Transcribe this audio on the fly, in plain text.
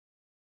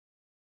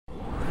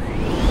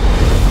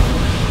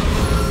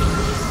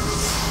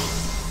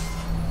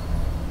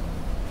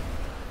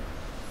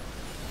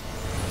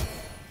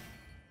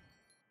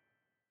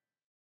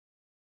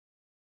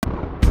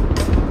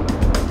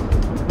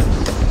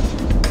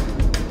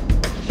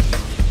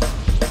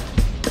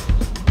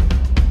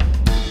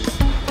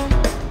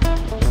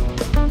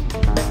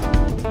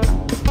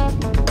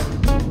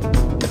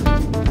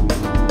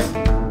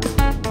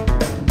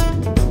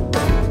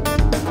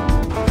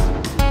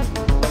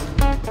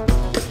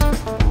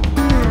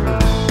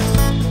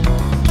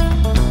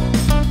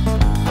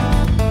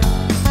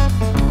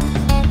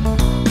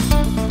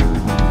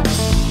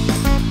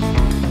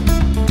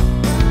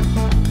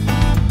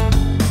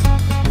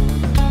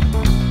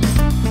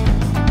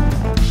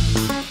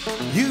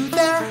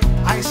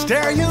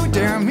dare you,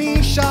 dare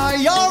me,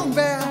 shy or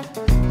rare.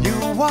 You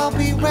will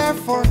beware,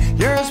 for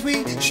years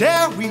we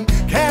share, we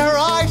care.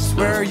 I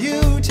swear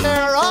you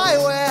tear, I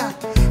wear.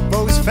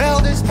 Both fell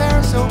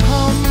despair, so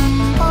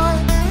come by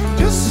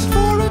just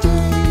for a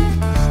day.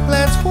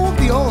 Let's walk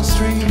the old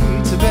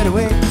streets a better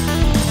way.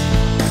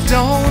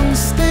 Don't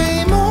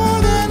stay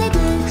more than a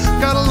day.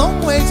 Got a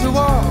long way to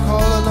walk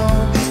all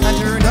alone, and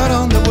you're not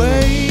on the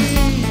way.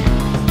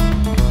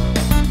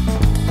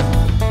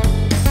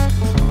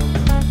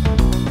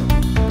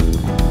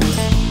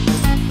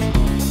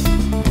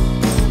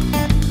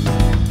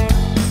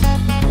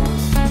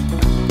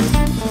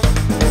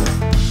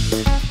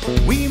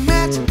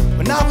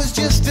 I was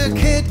just a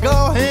kid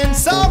going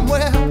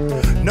somewhere.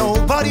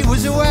 Nobody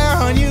was aware,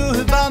 I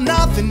knew about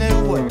nothing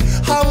new.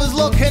 I was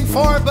looking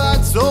for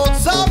but sold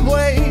some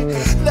way.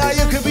 Now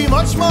you could be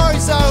much more,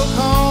 so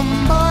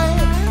come by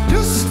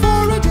just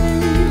for a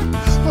day.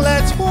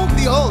 Let's walk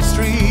the old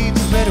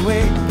streets a better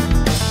way.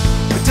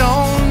 But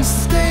don't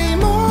stay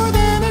more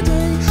than a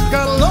day.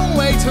 Got a long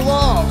way to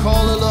walk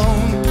all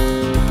alone,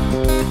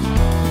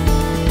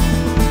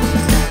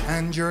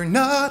 and you're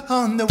not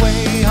on the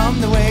way,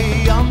 on the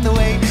way, on the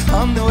way,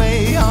 on the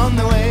way, on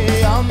the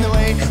way, on the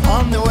way,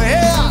 on the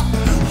way,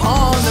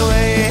 on the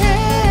way,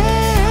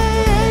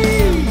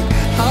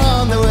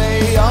 on the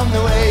way, on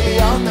the way,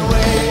 on the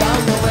way,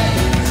 on the way.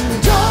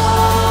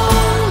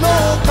 Don't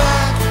look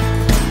back.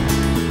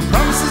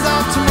 Promises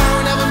of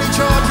tomorrow never meet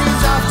your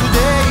dreams of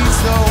today.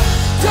 So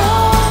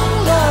don't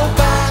look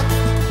back.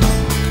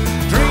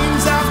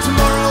 Dreams of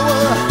tomorrow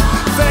will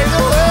fade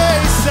away.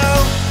 So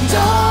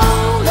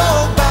don't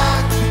look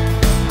back.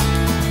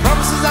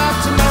 Promises of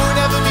tomorrow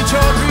never meet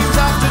your dreams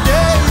of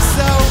today.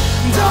 So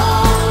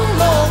don't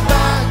look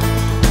back.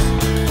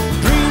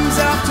 Dreams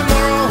of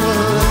tomorrow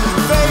will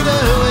fade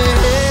away.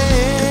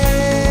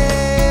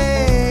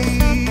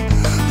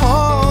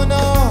 Oh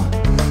no,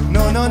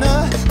 no, no, no.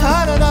 Ha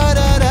da da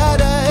da da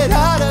da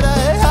da da da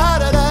ha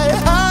da da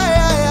ha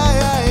ya ya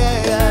ya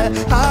ya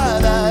ha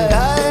da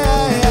ya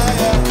ya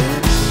ya.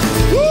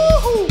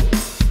 Woohoo!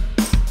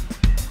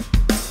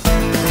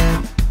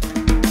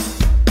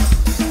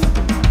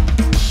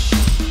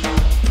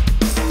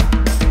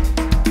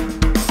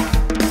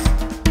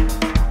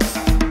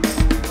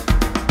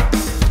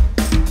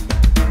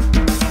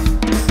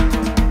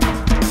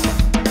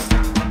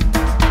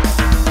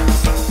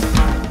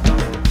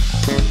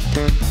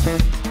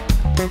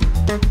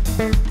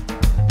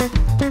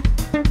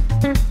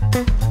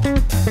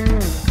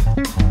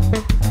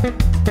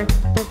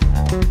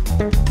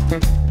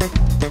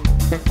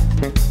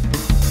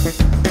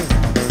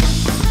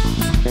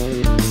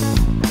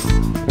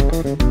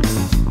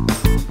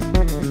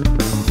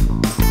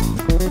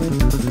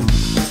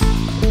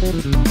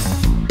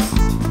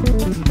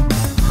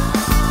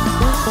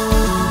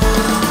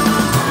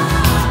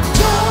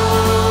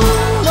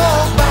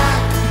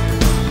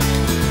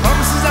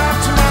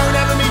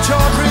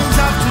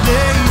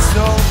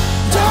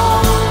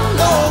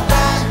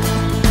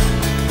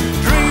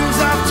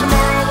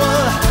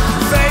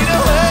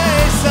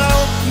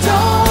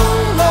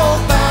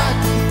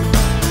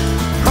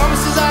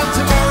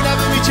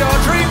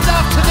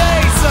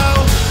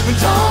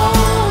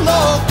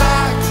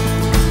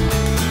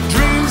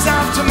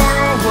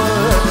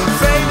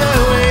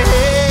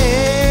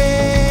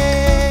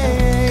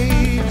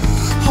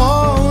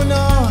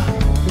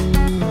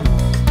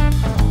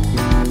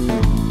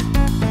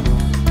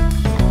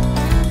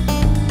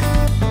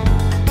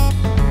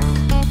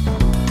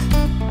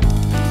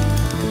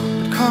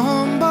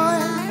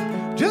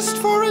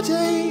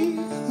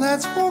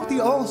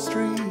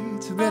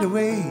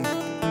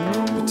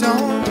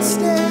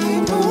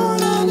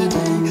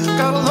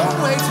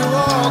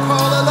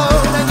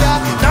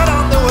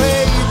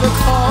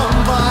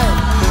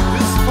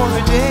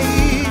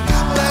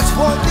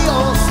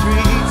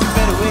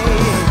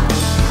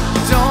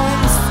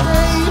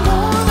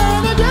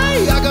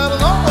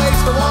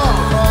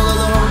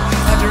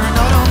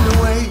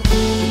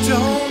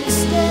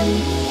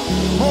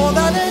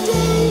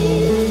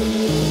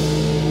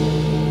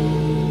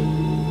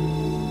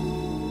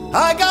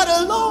 I got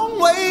a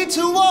long way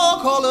to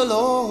walk all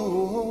alone,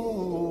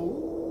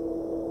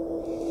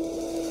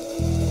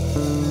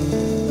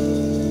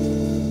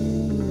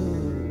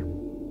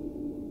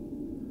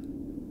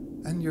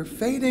 and you're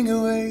fading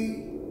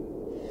away.